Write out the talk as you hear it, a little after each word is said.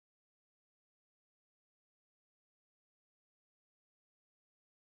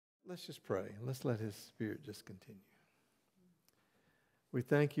Let's just pray. Let's let His Spirit just continue. We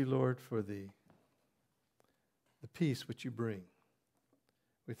thank you, Lord, for the peace which you bring.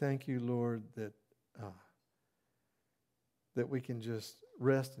 We thank you, Lord, that we can just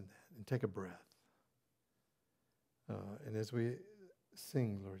rest in that and take a breath. And as we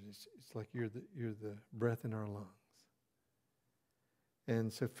sing, Lord, it's like you're the breath in our lungs.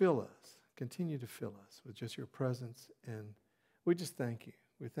 And so fill us, continue to fill us with just your presence. And we just thank you.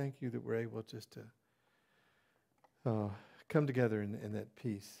 We thank you that we're able just to come together in that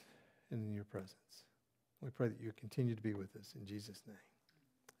peace and in your presence. We pray that you continue to be with us in Jesus'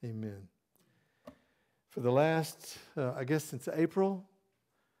 name. Amen. For the last, I guess since April,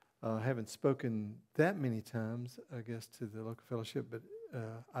 I haven't spoken that many times, I guess, to the local fellowship, but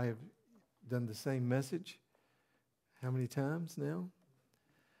I have done the same message. How many times now?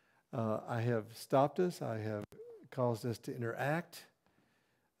 I have stopped us. I have caused us to interact,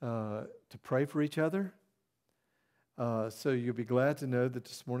 to pray for each other. So you'll be glad to know that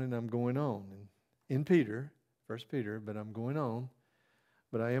this morning I'm going on in Peter, 1 Peter, but I'm going on.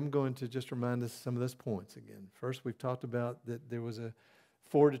 But I am going to just remind us some of those points again. First, we've talked about that there was a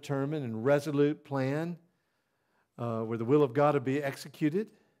foredetermined and resolute plan where the will of God would be executed.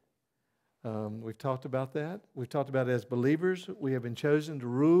 We've talked about that. We've talked about as believers, we have been chosen to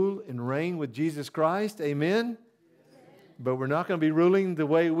rule and reign with Jesus Christ. Amen? But we're not going to be ruling the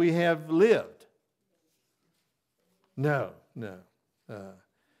way we have lived. No.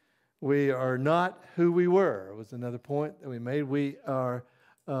 We are not who we were, was another point that we made. We've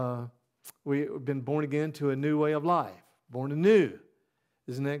been born again to a new way of life, born anew.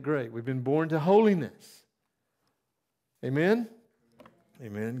 Isn't that great? We've been born to holiness. Amen?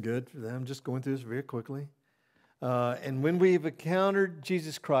 Amen. Good for them. I'm just going through this very quickly. And when we've encountered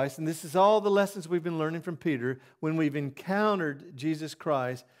Jesus Christ, and this is all the lessons we've been learning from Peter, when we've encountered Jesus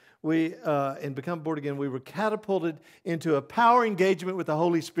Christ, and become born again, we were catapulted into a power engagement with the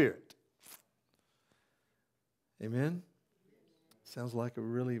Holy Spirit. Amen? Sounds like we're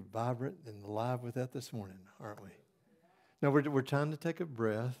really vibrant and alive with that this morning, aren't we? Now, we're trying to take a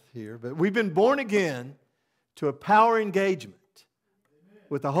breath here, but we've been born again to a power engagement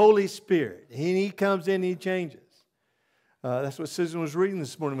with the Holy Spirit. He comes in, He changes. That's what Susan was reading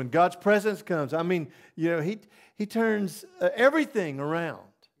this morning. When God's presence comes, I mean, He turns everything around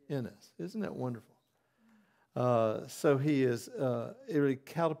in us. Isn't that wonderful? So He is, it really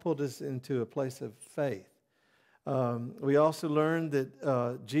catapulted us into a place of faith. We also learned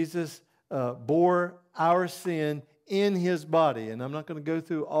that Jesus bore our sin in His body. And I'm not going to go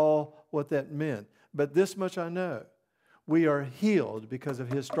through all what that meant. But this much I know. We are healed because of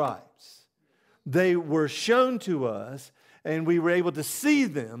His stripes. They were shown to us, and we were able to see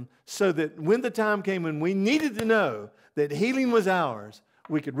them so that when the time came when we needed to know that healing was ours,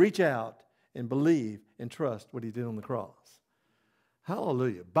 we could reach out and believe and trust what He did on the cross.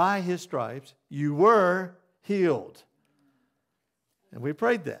 Hallelujah. By His stripes, you were healed. And we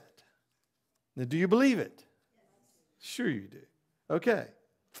prayed that. Now, do you believe it? Sure you do. Okay.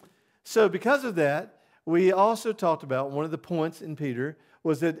 So because of that, we also talked about one of the points in Peter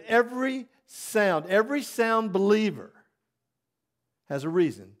was that every sound believer has a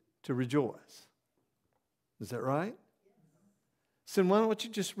reason to rejoice. Is that right? So why don't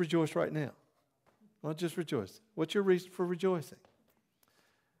you just rejoice right now? Why don't you just rejoice? What's your reason for rejoicing?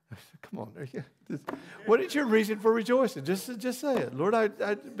 Come on. What is your reason for rejoicing? Just say it. Lord,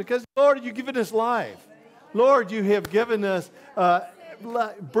 because, Lord, you've given us life. Lord, you have given us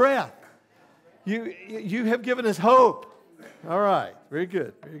breath. You have given us hope. All right. Very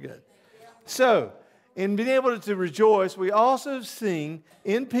good. Very good. So, in being able to rejoice, we also sing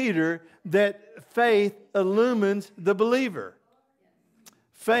in Peter that faith illumines the believer.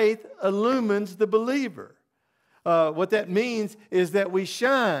 Faith illumines the believer. What that means is that we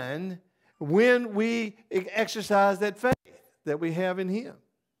shine when we exercise that faith that we have in Him.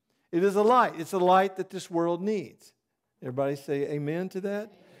 It is a light. It's a light that this world needs. Everybody say amen to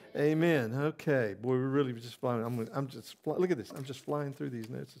that? Amen. Okay. Boy, we're really just flying. Look at this. I'm just flying through these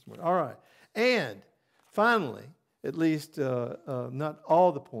notes this morning. All right. And finally, at least not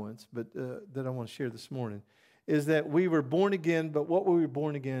all the points, but that I want to share this morning, is that we were born again, but what were we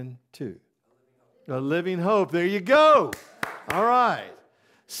born again to? A living hope. There you go. All right.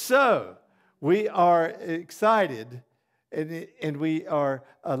 So we are excited and we are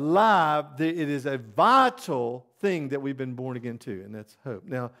alive. It is a vital thing that we've been born again to, and that's hope.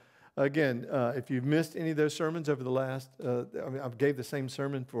 Now, again, if you've missed any of those sermons over the last, I've gave the same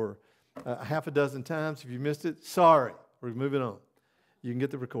sermon for half a dozen times. If you missed it, sorry. We're moving on. You can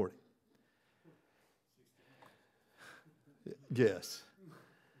get the recording. Yes.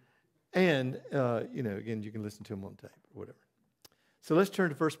 And, again, you can listen to them on tape or whatever. So let's turn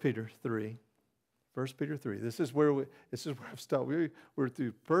to 1 Peter 3. 1 Peter 3. This is where I've stopped. We're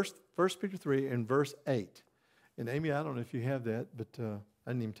through 1 Peter 3 and verse 8. And Amy, I don't know if you have that, but I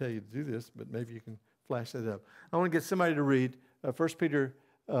didn't even tell you to do this, but maybe you can flash that up. I want to get somebody to read 1 Peter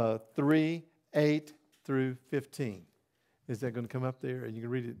 3, 8 through 15. Is that going to come up there? And you can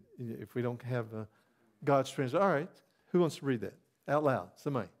read it if we don't have God's translation. All right. Who wants to read that? Out loud.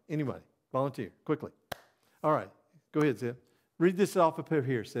 Somebody. Anybody. Volunteer. Quickly. All right. Go ahead, Seth. Read this off up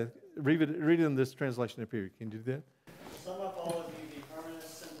here, Seth. Read it in this translation up here. Can you do that? Sum up all of you, be harmonious,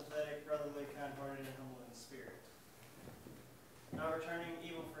 sympathetic, brotherly, kind-hearted, and humble in spirit. Not returning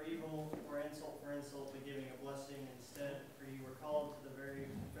evil for evil or insult for insult, but giving a blessing instead, for you were called for the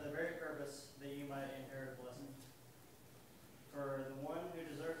very purpose that you might inherit a blessing. For the one who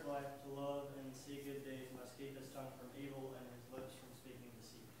deserves life to love and see good days must keep his tongue from evil and his lips from speaking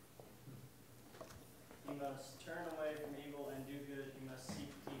deceit. He must turn away from evil and do good. He must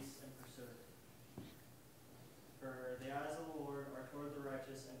seek peace and pursue it. For the eyes of the Lord are toward the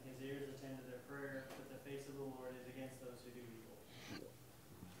righteous, and his ears attend to their prayer, but the face of the Lord is against those who do evil.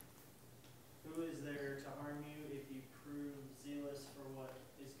 Who is there to harm you if you prove zealous for what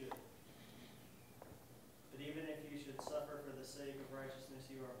is good? But even if you should suffer for the sake of righteousness,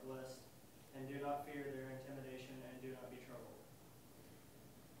 you are blessed, and do not fear their intimidation, and do not be troubled.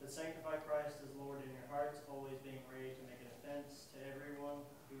 But sanctify Christ as Lord in your hearts, always being ready to make a defense to everyone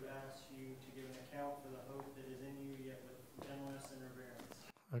who asks you to give an account for the hope that is in you, yet with gentleness and reverence.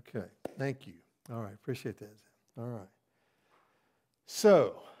 Okay. Thank you. All right. Appreciate that. All right.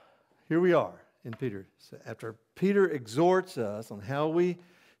 So, here we are in Peter. So after Peter exhorts us on how we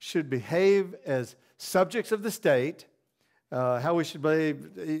should behave as subjects of the state, how we should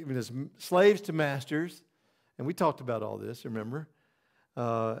behave even as slaves to masters, and we talked about all this, remember,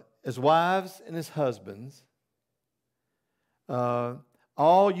 as wives and as husbands,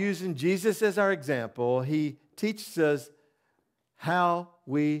 all using Jesus as our example, he teaches us how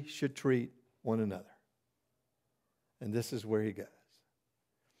we should treat one another. And this is where he goes.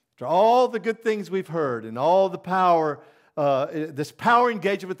 After all the good things we've heard and all the power, this power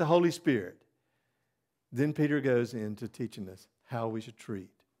engagement with the Holy Spirit, then Peter goes into teaching us how we should treat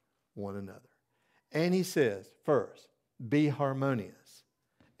one another. And he says, first, be harmonious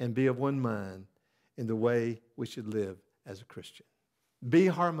and be of one mind in the way we should live as a Christian. Be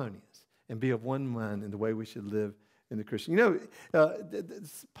harmonious and be of one mind in the way we should live in the Christian. You know,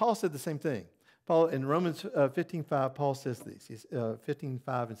 Paul said the same thing. Paul, in Romans 15:5, Paul says this,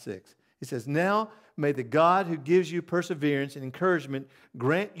 15:5 and 6. He says, now may the God who gives you perseverance and encouragement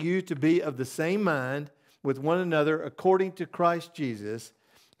grant you to be of the same mind with one another according to Christ Jesus,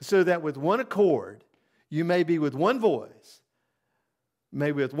 so that with one accord you may be with one voice,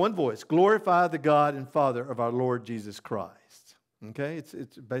 glorify the God and Father of our Lord Jesus Christ. Okay?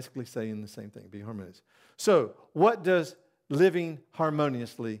 It's basically saying the same thing, be harmonious. So, what does living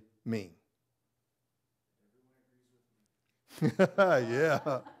harmoniously mean?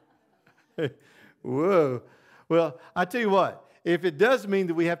 Yeah. Whoa. Well, I tell you what, if it does mean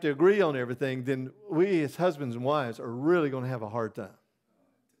that we have to agree on everything, then we as husbands and wives are really going to have a hard time.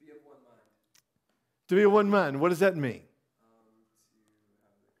 To be of one mind. To be of one mind, what does that mean?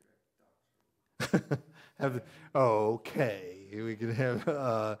 To have the correct doctrine. Okay, we can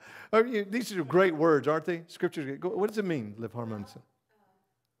have, these are great words, aren't they? Scriptures, what does it mean, live harmoniously?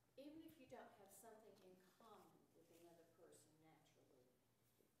 Even if you don't have something in common with another person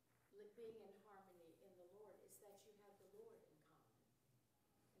naturally, being in harmony in the Lord is that you have the Lord in common.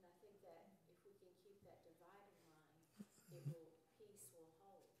 And I think that if we can keep that dividing line, peace will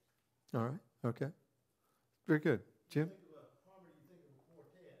hold. All right, okay. Very good. Jim? Think of a harmony, you think of a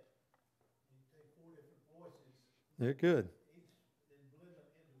quartet. You take four different voices. They're good. Each then blend them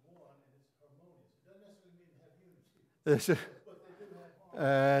into one, and it's harmonious. It doesn't necessarily mean to have unity, but they do have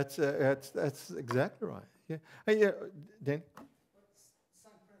harmony. That's exactly right. Yeah. Hey, yeah, Dan? Same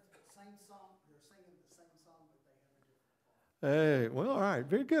song, they're singing the same song, but they have a different part. Hey, well, all right,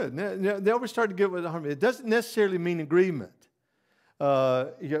 very good. Now we're starting to get with the harmony. It doesn't necessarily mean agreement,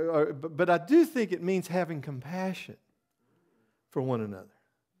 but I do think it means having compassion for one another.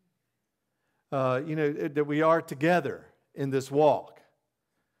 That we are together in this walk.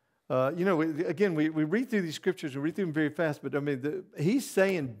 We read through these scriptures, we read through them very fast, but I mean, he's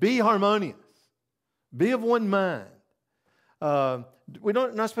saying, be harmonious, be of one mind. We're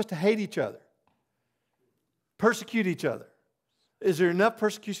not supposed to hate each other, persecute each other. Is there enough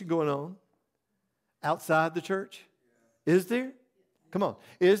persecution going on outside the church? Is there? Come on.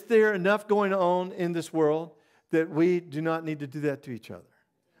 Is there enough going on in this world that we do not need to do that to each other?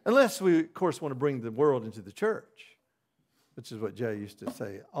 Unless we, of course, want to bring the world into the church, which is what Jay used to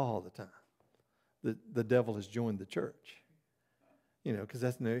say all the time. The devil has joined the church. You know, because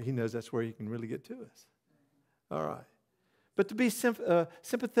he knows that's where he can really get to us. All right. But to be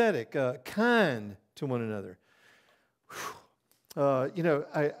sympathetic, kind to one another. You know,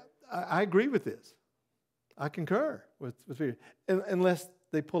 I agree with this. I concur with Peter, unless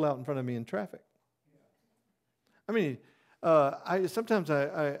they pull out in front of me in traffic. I mean, sometimes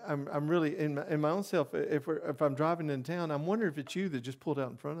I'm really in my own self. If I'm driving in town, I'm wondering if it's you that just pulled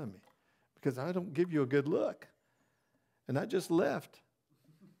out in front of me, because I don't give you a good look, and I just left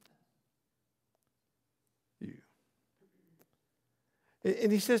you.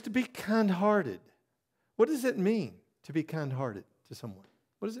 And he says to be kind-hearted. What does it mean to be kind-hearted to someone?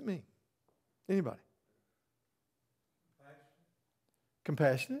 What does it mean? Anybody?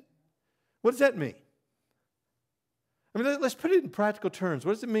 Compassionate? What does that mean? I mean, let's put it in practical terms.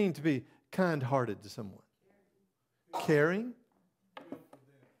 What does it mean to be kind-hearted to someone? Caring?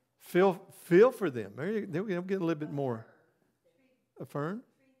 Feel for them. There we go. Get a little bit more. Affirm?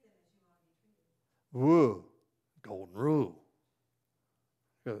 Whoa. Golden rule.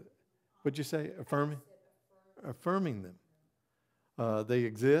 What'd you say? Affirming? Affirming them. They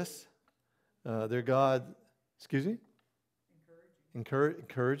exist. They're God. Excuse me?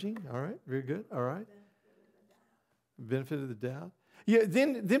 Encouraging. All right. Very good. All right. Benefit of the doubt. Yeah.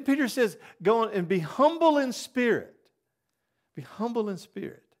 Then Peter says, go on and be humble in spirit. Be humble in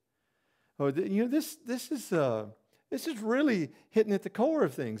spirit. Oh, you know, this is really hitting at the core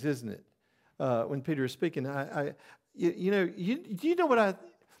of things, isn't it? When Peter is speaking, you know what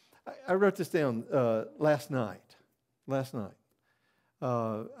I wrote this down last night. Last night,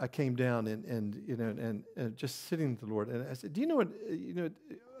 I came down and just sitting with the Lord, and I said, "Do you know what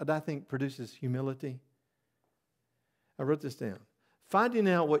I think produces humility?" I wrote this down: finding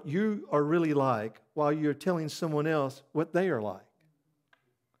out what you are really like while you're telling someone else what they are like.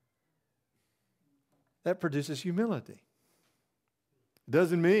 That produces humility. It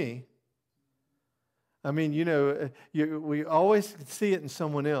doesn't me. I mean, you know, we always see it in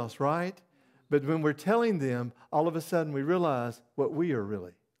someone else, right? But when we're telling them, all of a sudden we realize what we are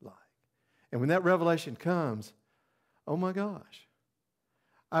really like. And when that revelation comes, oh my gosh.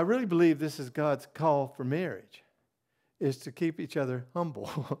 I really believe this is God's call for marriage, is to keep each other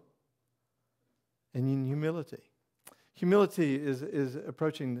humble and in humility. Humility is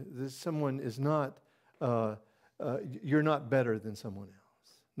approaching this. Someone is not, you're not better than someone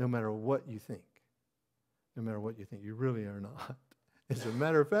else, no matter what you think. No matter what you think, you really are not. As a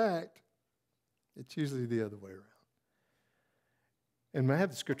matter of fact, it's usually the other way around. And I have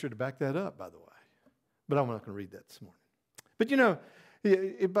the scripture to back that up, by the way. But I'm not going to read that this morning. But you know,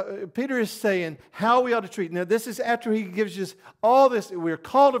 Peter is saying how we ought to treat. Now, this is after he gives us all this. We are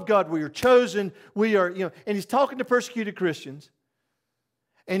called of God. We are chosen. We are, you know, and he's talking to persecuted Christians.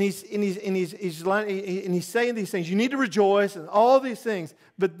 And he's saying these things. You need to rejoice and all these things.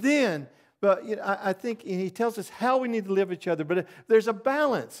 But then, you know, I think he tells us how we need to live with each other. But there's a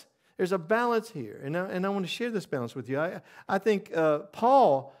balance. There's a balance here. And I want to share this balance with you. I think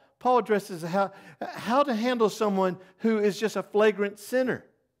Paul addresses how to handle someone who is just a flagrant sinner.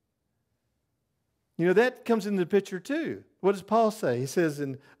 You know, that comes into the picture too. What does Paul say? He says,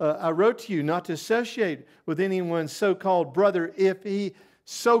 I wrote to you not to associate with anyone's so-called brother if he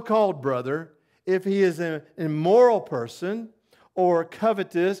is an immoral person, or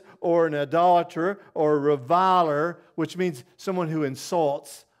covetous, or an idolater, or a reviler, which means someone who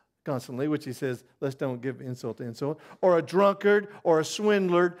insults constantly, which he says, let's don't give insult to insult, or a drunkard, or a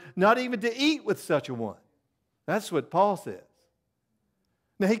swindler, not even to eat with such a one. That's what Paul says.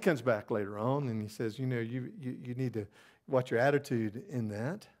 Now, he comes back later on, and he says, you know, you need to watch your attitude in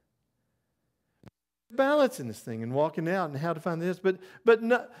that. Balance in this thing and walking out and how to find this, but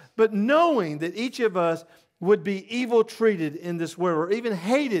knowing that each of us would be evil treated in this world or even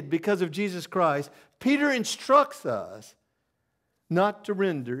hated because of Jesus Christ, Peter instructs us not to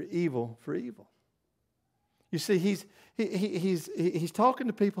render evil for evil. You see, he's talking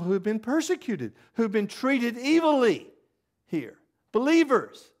to people who have been persecuted, who have been treated evilly here.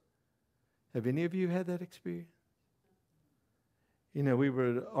 Believers. Have any of you had that experience? You know, we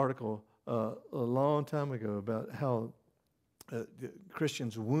read an article a long time ago about how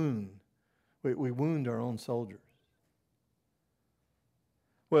Christians wound. We wound our own soldiers.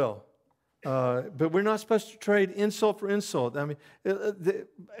 Well, but we're not supposed to trade insult for insult. I mean,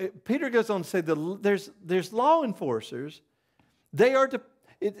 Peter goes on to say there's law enforcers. The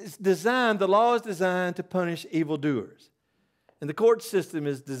law is designed to punish evildoers. And the court system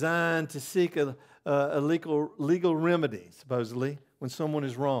is designed to seek a legal remedy, supposedly, when someone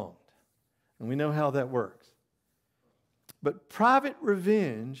is wronged. And we know how that works. But private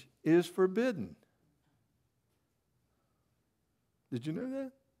revenge is forbidden. Did you know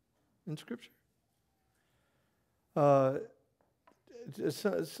that in Scripture?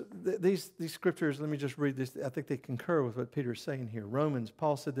 These scriptures, let me just read this. I think they concur with what Peter is saying here.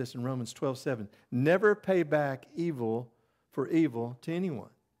 Paul said this in Romans 12:7. Never pay back evil for evil to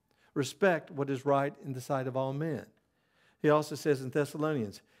anyone. Respect what is right in the sight of all men. He also says in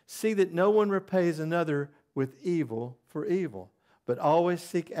Thessalonians, see that no one repays another with evil for evil, but always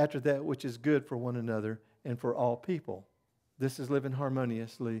seek after that which is good for one another and for all people. This is living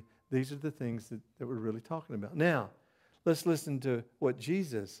harmoniously. These are the things that we're really talking about. Now, let's listen to what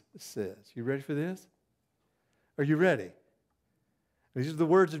Jesus says. You ready for this? Are you ready? These are the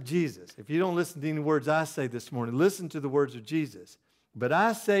words of Jesus. If you don't listen to any words I say this morning, listen to the words of Jesus. But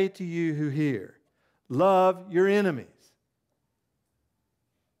I say to you who hear, love your enemies.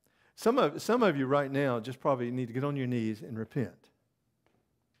 Some of you right now just probably need to get on your knees and repent,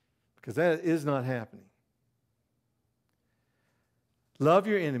 because that is not happening. Love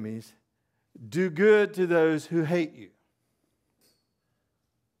your enemies. Do good to those who hate you.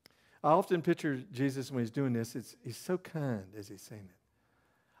 I often picture Jesus when he's doing this. He's so kind as he's saying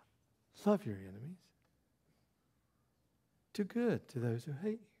it. Love your enemies. Do good to those who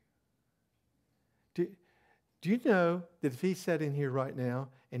hate you. Do you know that if he sat in here right now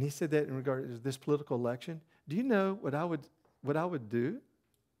and he said that in regard to this political election, do you know what I would do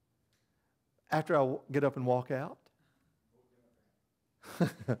after I get up and walk out?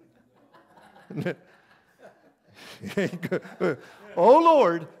 Oh,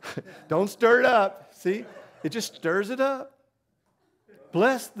 Lord, don't stir it up. See, it just stirs it up.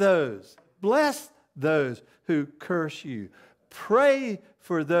 Bless those who curse you. Pray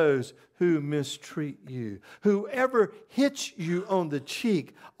for those who mistreat you. Whoever hits you on the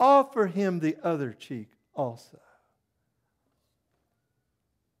cheek, offer him the other cheek also.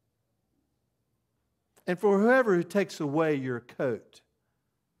 And for whoever who takes away your coat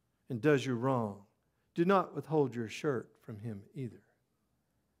and does you wrong, do not withhold your shirt from him either.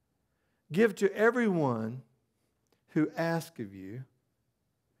 Give to everyone who asks of you,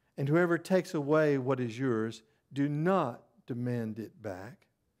 and whoever takes away what is yours, do not demand it back.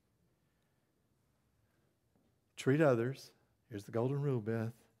 Treat others, here's the golden rule,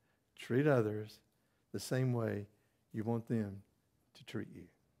 Beth, treat others the same way you want them to treat you.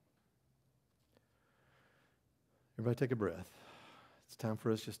 Everybody take a breath. It's time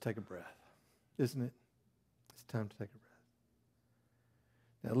for us to just take a breath, isn't it? It's time to take a breath.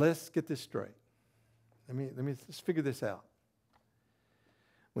 Now let's get this straight. Let's figure this out.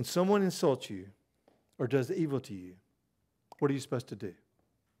 When someone insults you or does evil to you, what are you supposed to do? You're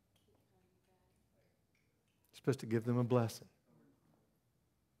supposed to give them a blessing.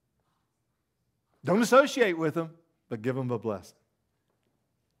 Don't associate with them, but give them a blessing.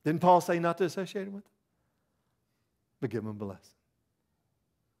 Didn't Paul say not to associate with them? But give them a blessing.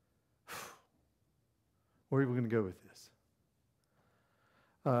 Where are we going to go with this?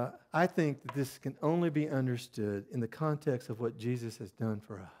 I think that this can only be understood in the context of what Jesus has done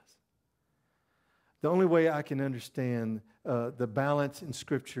for us. The only way I can understand the balance in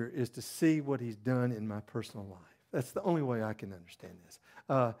Scripture is to see what he's done in my personal life. That's the only way I can understand this.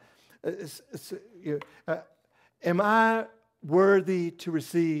 Am I worthy to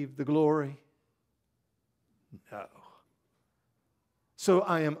receive the glory? No. So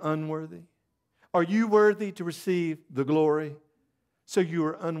I am unworthy. Are you worthy to receive the glory? So you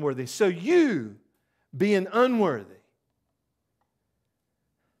are unworthy. So you, being unworthy,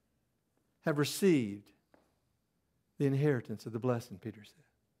 have received the inheritance of the blessing, Peter said.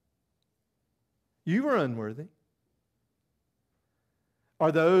 You are unworthy.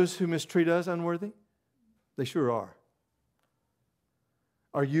 Are those who mistreat us unworthy? They sure are.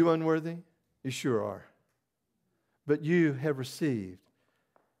 Are you unworthy? You sure are. But you have received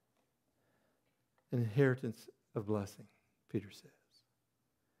an inheritance of blessing, Peter says.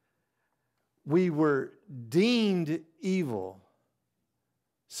 We were deemed evil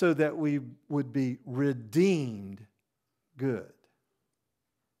so that we would be redeemed good.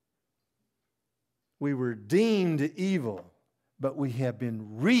 We were deemed evil, but we have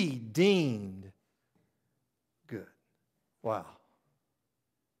been redeemed good. Wow.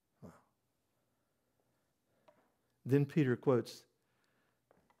 Then Peter quotes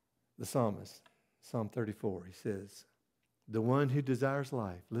the psalmist, Psalm 34. He says, the one who desires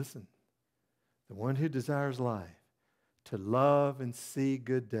life, listen, the one who desires life, to love and see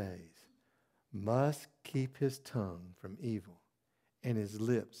good days, must keep his tongue from evil and his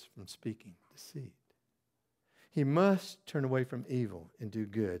lips from speaking deceit. He must turn away from evil and do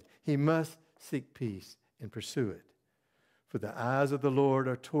good. He must seek peace and pursue it. For the eyes of the Lord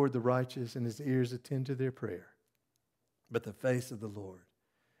are toward the righteous, and his ears attend to their prayer. But the face of the Lord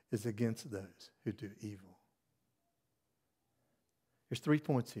is against those who do evil. There's 3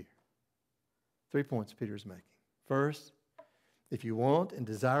 points here. 3 points Peter is making. First, if you want and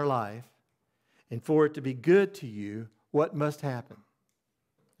desire life, and for it to be good to you, what must happen?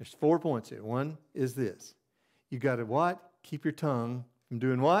 There's 4 points here. One is this. You got to what? Keep your tongue from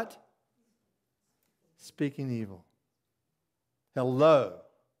doing what? Speaking evil. Hello.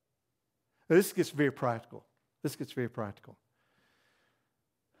 Now, this gets very practical. This gets very practical.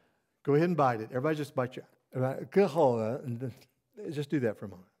 Go ahead and bite it. Everybody just bite your. Just do that for a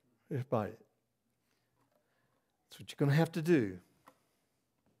moment. Just bite it. That's what you're going to have to do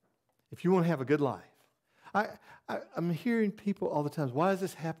if you want to have a good life. I'm hearing people all the time, why does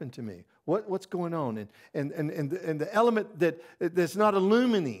this happen to me? What's going on? And the element that's not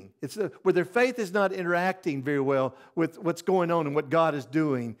illuminating, it's where their faith is not interacting very well with what's going on and what God is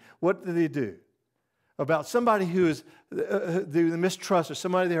doing. What do they do? About somebody who is the mistrust or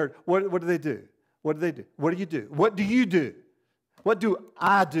somebody they hurt, what do they do? What do they do? What do you do? What do you do? What do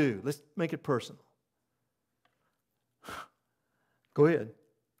I do? Let's make it personal. Go ahead.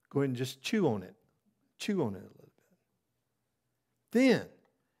 Go ahead and just chew on it. Chew on it a little bit. Then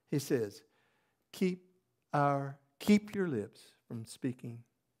he says, keep your lips from speaking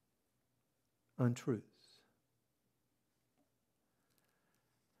untruths.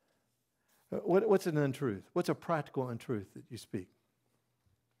 What's an untruth? What's a practical untruth that you speak?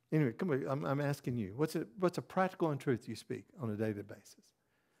 Anyway, come on, I'm asking you. What's a practical untruth you speak on a daily basis?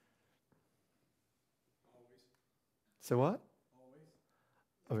 Always. So what?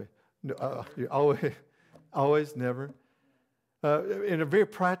 Always. Okay. No, you always, never. In a very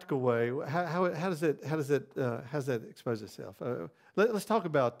practical way, how does that expose itself? Let's talk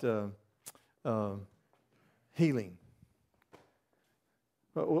about healing.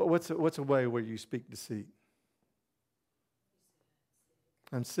 What's a way where you speak deceit?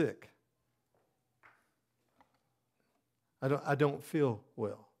 I'm sick. I don't feel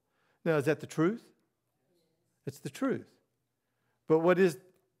well. Now, is that the truth? It's the truth. But what is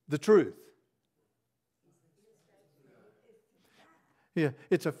the truth? Yeah,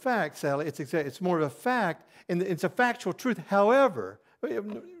 it's a fact, Sally. It's more of a fact, and it's a factual truth. However,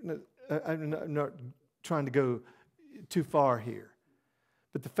 I'm not trying to go too far here.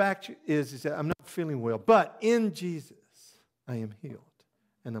 But the fact is that I'm not feeling well. But in Jesus, I am healed.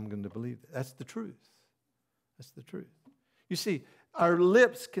 And I'm going to believe that. That's the truth. That's the truth. You see, our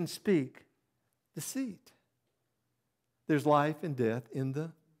lips can speak deceit. There's life and death in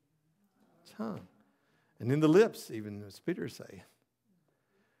the tongue. And in the lips, even as Peter is saying.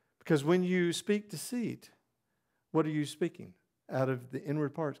 Because when you speak deceit, what are you speaking? Out of the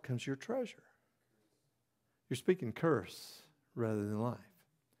inward parts comes your treasure. You're speaking curse rather than life.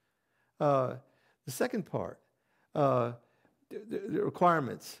 The second part, the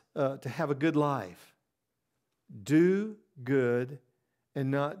requirements to have a good life. Do good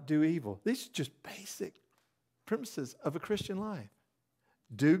and not do evil. These are just basic premises of a Christian life.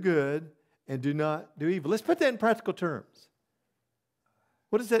 Do good and do not do evil. Let's put that in practical terms.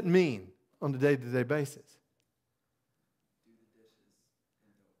 What does that mean on a day-to-day basis? Do the dishes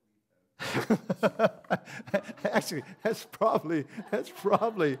and don't leave them. Actually, that's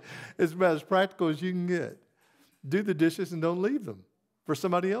probably as practical as you can get. Do the dishes and don't leave them for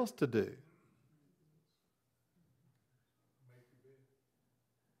somebody else to do.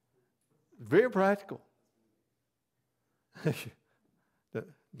 Very practical.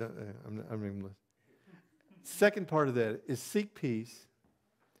 Second part of that is seek peace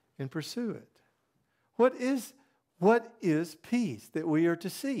and pursue it. What is peace that we are to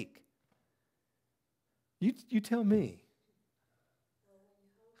seek? You tell me. Well, when you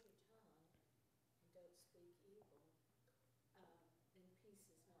hold your tongue and don't speak evil, then peace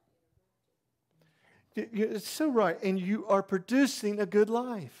is not interrupted. It's so right. And you are producing a good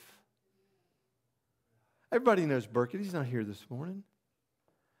life. Everybody knows Burkett. He's not here this morning.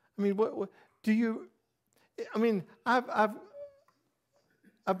 I mean, what do you... I mean, I've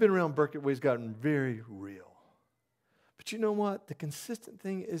been around Burkett where he's gotten very real. But you know what? The consistent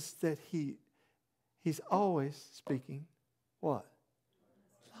thing is that he's always speaking what?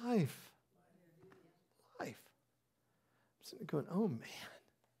 Life. Life. I'm sitting there going, oh man.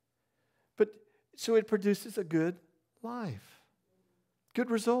 But so it produces a good life. Good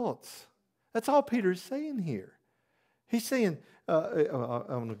results. That's all Peter's saying here. He's saying, I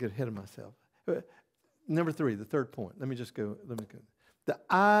want to get ahead of myself. Number 3, the third point. Let me go. The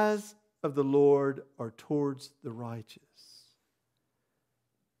eyes of the Lord are towards the righteous.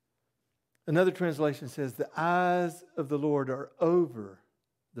 Another translation says, the eyes of the Lord are over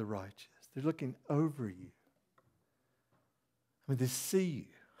the righteous. They're looking over you. I mean, they see you.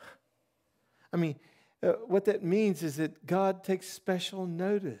 I mean, what that means is that God takes special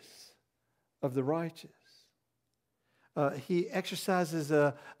notice of the righteous. He exercises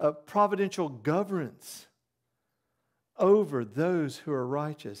a providential governance over those who are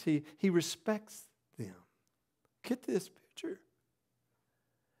righteous. He respects them. Get this picture.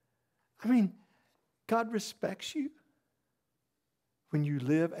 I mean, God respects you when you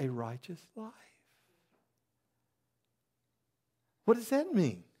live a righteous life. What does that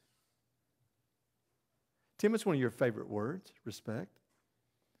mean? Tim, it's one of your favorite words, respect.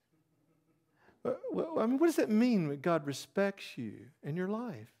 Well, I mean, what does it mean when God respects you in your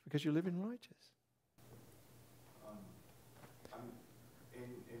life because you're living righteous?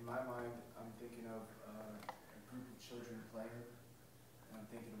 In my mind, I'm thinking of a group of children playing, and I'm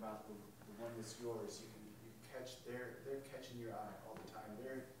thinking about the one that's yours. You catch, they're catching your eye all the time.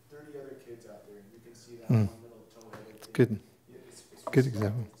 There are 30 other kids out there, and you can see that one little toe-headed kid. Good. It's Good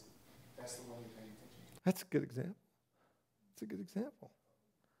example. That's the one you're paying attention to. That's a good example. That's a good example.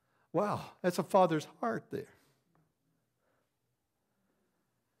 Wow, that's a father's heart there.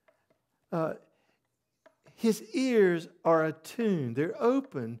 His ears are attuned. They're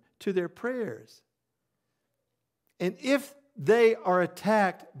open to their prayers. And if they are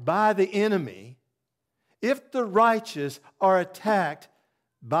attacked by the enemy, if the righteous are attacked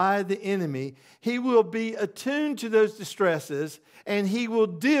by the enemy, he will be attuned to those distresses and he will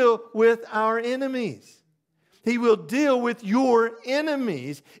deal with our enemies. He will deal with your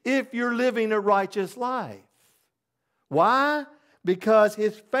enemies if you're living a righteous life. Why? Because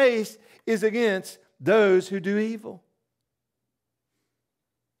his face is against those who do evil.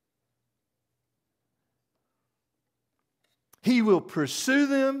 He will pursue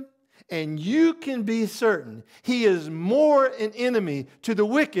them, and you can be certain he is more an enemy to the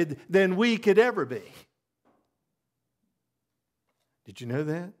wicked than we could ever be. Did you know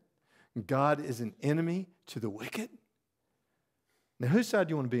that? God is an enemy to the wicked. Now, whose side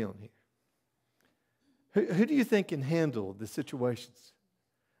do you want to be on here? Who do you think can handle the situations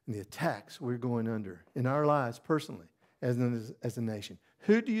and the attacks we're going under in our lives personally as a nation?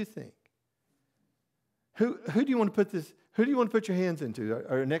 Who do you think? Who do you want to put this? Who do you want to put your hands into?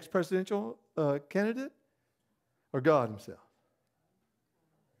 Our next presidential candidate or God himself?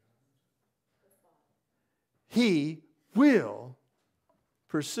 He will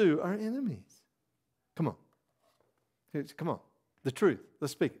pursue our enemies. Come on. Come on. The truth.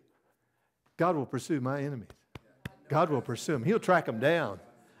 Let's speak it. God will pursue my enemies. God will pursue them. He'll track them down.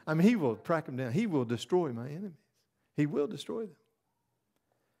 I mean, he will track them down. He will destroy my enemies. He will destroy them.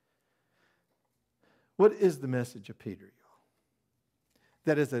 What is the message of Peter, y'all?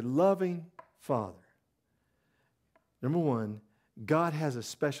 That as a loving father, number one, God has a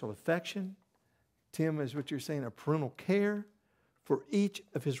special affection. Tim, is what you're saying, a parental care for each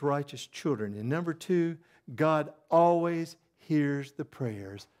of his righteous children. And number two, God always hears the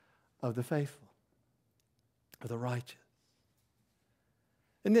prayers of the faithful, of the righteous.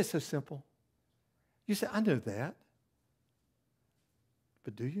 Isn't this so simple? You say, I know that.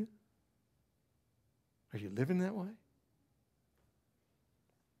 But do you? Are you living that way?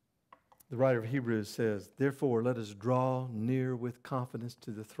 The writer of Hebrews says, therefore, let us draw near with confidence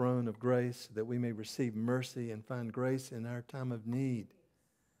to the throne of grace so that we may receive mercy and find grace in our time of need.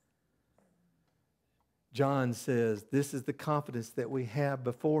 John says, this is the confidence that we have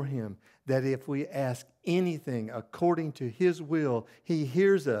before him, that if we ask anything according to his will, he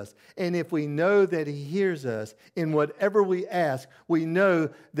hears us. And if we know that he hears us in whatever we ask, we know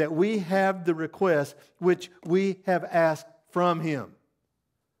that we have the request which we have asked from him.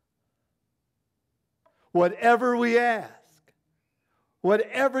 Whatever we ask,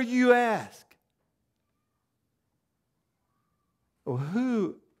 whatever you ask. Well,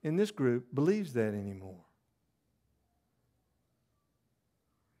 who in this group believes that anymore?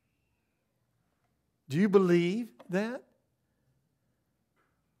 Do you believe that?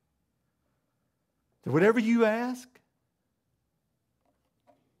 That whatever you ask,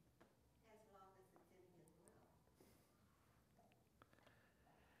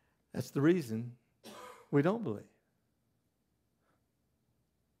 that's the reason we don't believe.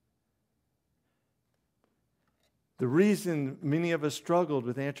 The reason many of us struggled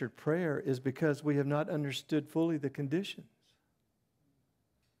with answered prayer is because we have not understood fully the conditions.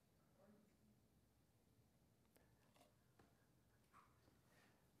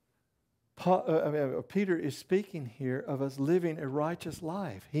 Peter is speaking here of us living a righteous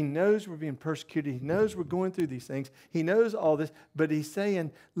life. He knows we're being persecuted. He knows we're going through these things. He knows all this, but he's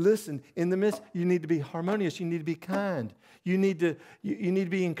saying, listen, in the midst, you need to be harmonious. You need to be kind. You need to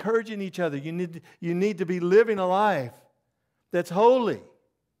be encouraging each other. You need to be living a life that's holy.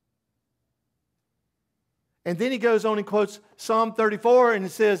 And then he goes on and quotes Psalm 34, and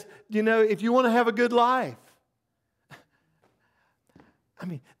it says, if you want to have a good life. I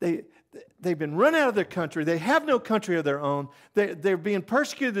mean, they've been run out of their country. They have no country of their own. They're being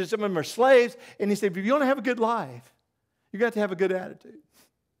persecuted. Some of them are slaves. And he said, if you want to have a good life, you got to have a good attitude.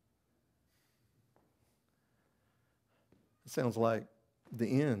 It sounds like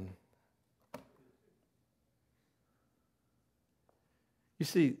the end. You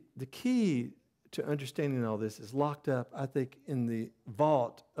see, the key to understanding all this is locked up, I think, in the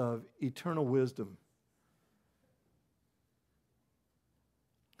vault of eternal wisdom.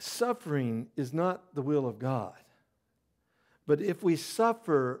 Suffering is not the will of God. But if we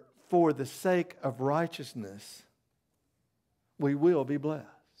suffer for the sake of righteousness, we will be blessed.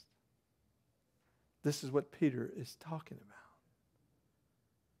 This is what Peter is talking about.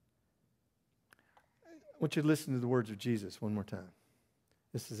 I want you to listen to the words of Jesus one more time.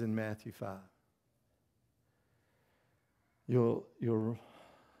 This is in Matthew 5. You'll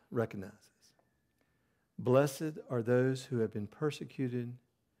recognize this. Blessed are those who have been persecuted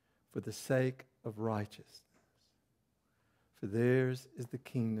for the sake of righteousness, for theirs is the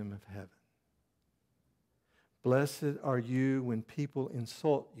kingdom of heaven. Blessed are you when people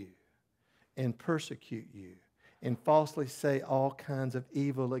insult you and persecute you and falsely say all kinds of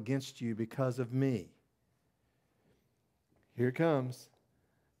evil against you because of me. Here it comes.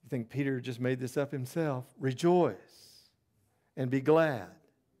 You think Peter just made this up himself? Rejoice and be glad,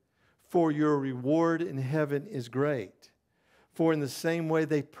 for your reward in heaven is great. For in the same way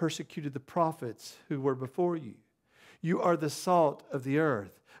they persecuted the prophets who were before you. You are the salt of the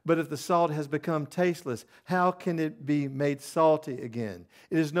earth. But if the salt has become tasteless, how can it be made salty again?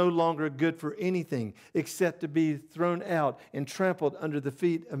 It is no longer good for anything except to be thrown out and trampled under the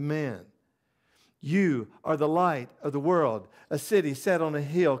feet of men. You are the light of the world. A city set on a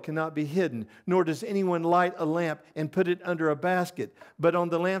hill cannot be hidden, nor does anyone light a lamp and put it under a basket, but on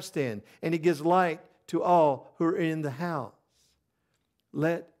the lampstand, and it gives light to all who are in the house.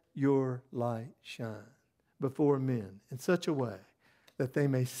 Let your light shine before men in such a way that they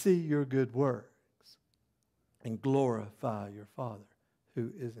may see your good works and glorify your Father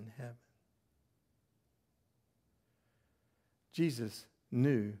who is in heaven. Jesus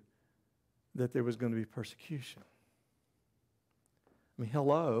knew that there was going to be persecution. I mean,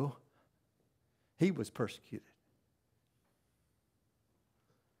 hello, he was persecuted.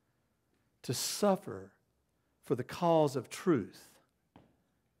 To suffer for the cause of truth,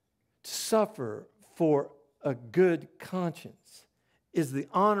 to suffer for a good conscience, is the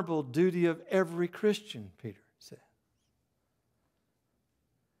honorable duty of every Christian, Peter said.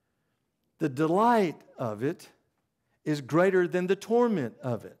 The delight of it is greater than the torment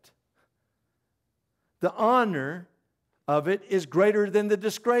of it. The honor of it is greater than the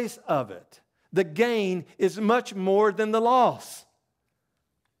disgrace of it. The gain is much more than the loss.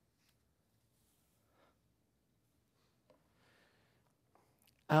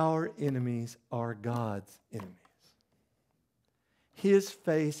 Our enemies are God's enemies. His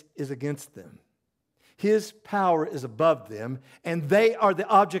face is against them. His power is above them, and they are the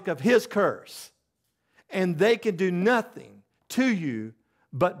object of His curse. And they can do nothing to you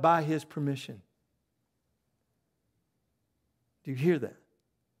but by His permission. Do you hear that?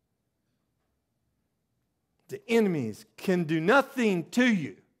 The enemies can do nothing to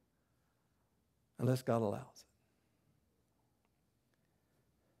you unless God allows it.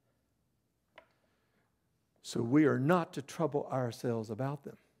 So we are not to trouble ourselves about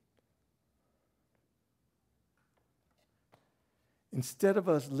them. Instead of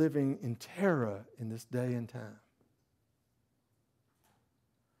us living in terror in this day and time,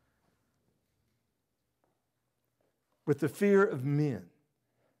 with the fear of men,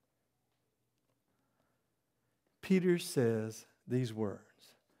 Peter says these words: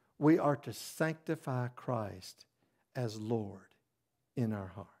 we are to sanctify Christ as Lord in our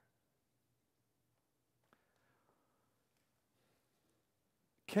heart.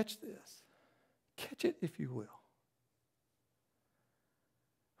 Catch this. Catch it if you will.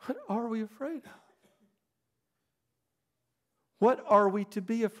 What are we afraid of? What are we to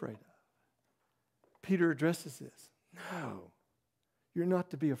be afraid of? Peter addresses this. No, you're not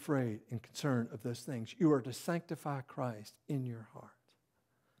to be afraid and concerned of those things. You are to sanctify Christ in your heart.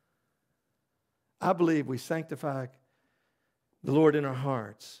 I believe we sanctify the Lord in our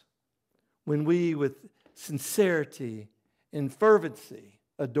hearts when we, with sincerity and fervency,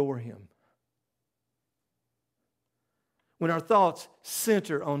 adore Him. When our thoughts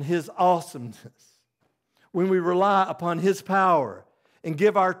center on His awesomeness. When we rely upon His power and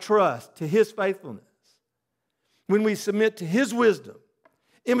give our trust to His faithfulness. When we submit to His wisdom,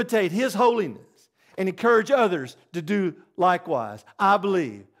 imitate His holiness, and encourage others to do likewise, I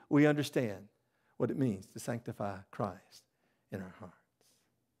believe we understand what it means to sanctify Christ in our hearts.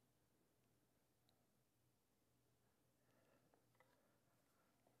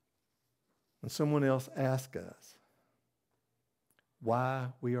 When someone else asks us why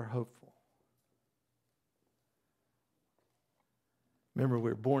we are hopeful, remember,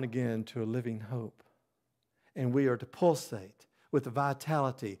 we're born again to a living hope, and we are to pulsate with the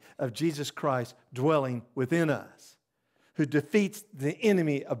vitality of Jesus Christ dwelling within us, who defeats the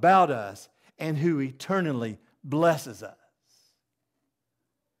enemy about us and who eternally blesses us.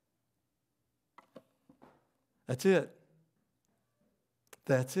 That's it.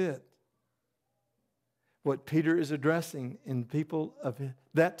 That's it. What Peter is addressing in people of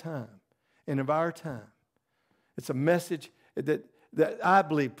that time and of our time, it's a message that I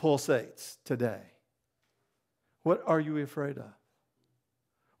believe pulsates today. What are you afraid of?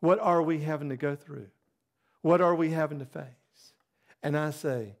 What are we having to go through? What are we having to face? And I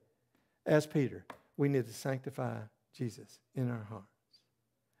say, as Peter, we need to sanctify Jesus in our hearts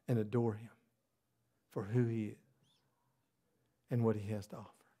and adore Him for who He is and what He has to offer.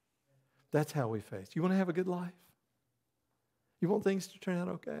 That's how we face. You want to have a good life? You want things to turn out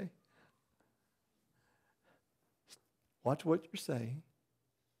okay? Watch what you're saying.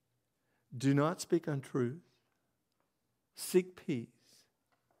 Do not speak untruth. Seek peace.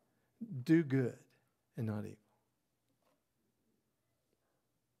 Do good and not evil.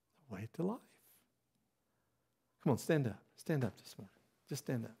 The way to life. Come on, stand up. Stand up this morning. Just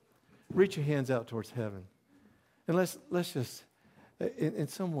stand up. Reach your hands out towards heaven. And let's just, in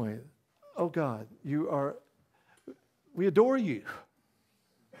some way, oh God, we adore you.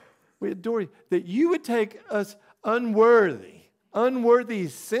 We adore you. That you would take us unworthy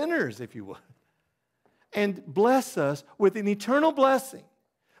sinners, if you would, and bless us with an eternal blessing.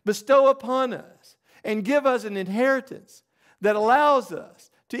 Bestow upon us and give us an inheritance that allows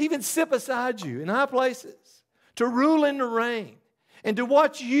us to even sit beside you in high places, to rule and to reign, and to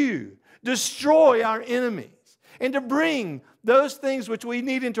watch you destroy our enemies, and to bring those things which we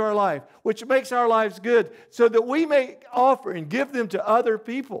need into our life, which makes our lives good, so that we may offer and give them to other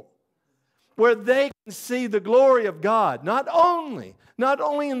people, where they can see the glory of God, not only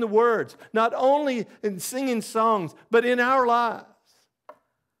in the words, not only in singing songs, but in our lives.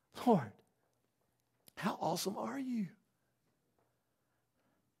 Lord, how awesome are you?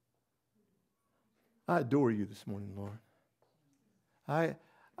 I adore you this morning, Lord.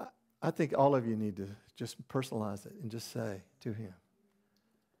 I think all of you need to just personalize it and just say to Him,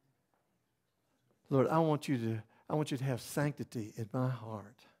 Lord, I want you to have sanctity in my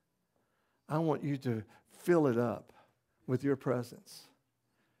heart. I want you to fill it up with your presence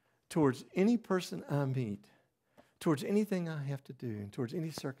towards any person I meet, towards anything I have to do, and towards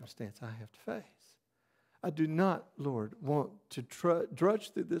any circumstance I have to face. I do not, Lord, want to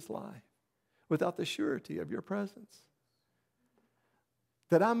drudge through this life without the surety of your presence.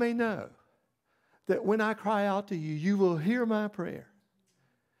 That I may know that when I cry out to you, you will hear my prayer.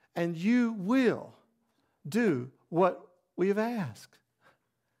 And you will do what we have asked.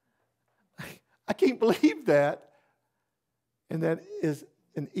 I can't believe that. And that is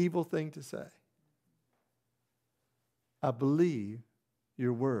an evil thing to say. I believe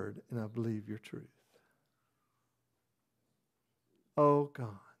your word and I believe your truth. Oh God,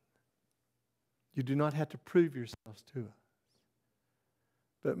 you do not have to prove yourselves to us,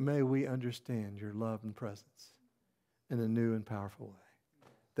 but may we understand your love and presence in a new and powerful way,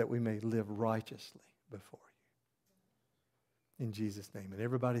 that we may live righteously before you. In Jesus' name. And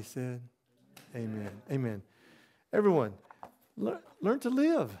everybody said, amen. Amen. Everyone, learn to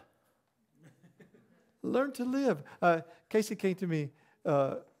live. Learn to live. Casey came to me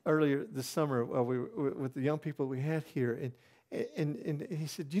earlier this summer with the young people we had here, and he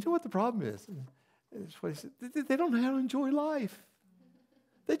said, "Do you know what the problem is?" And that's what he said. They don't know how to enjoy life.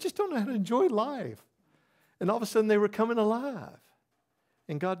 They just don't know how to enjoy life. And all of a sudden, they were coming alive,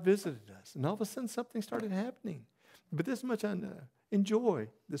 and God visited us, and all of a sudden, something started happening. But this much I know: enjoy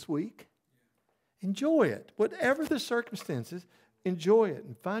this week. Enjoy it, whatever the circumstances. Enjoy it,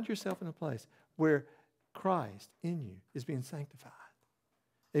 and find yourself in a place where Christ in you is being sanctified.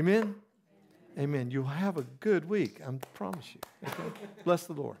 Amen? Amen. You'll have a good week. I promise you. Okay? Bless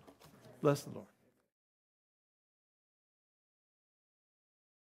the Lord. Bless the Lord.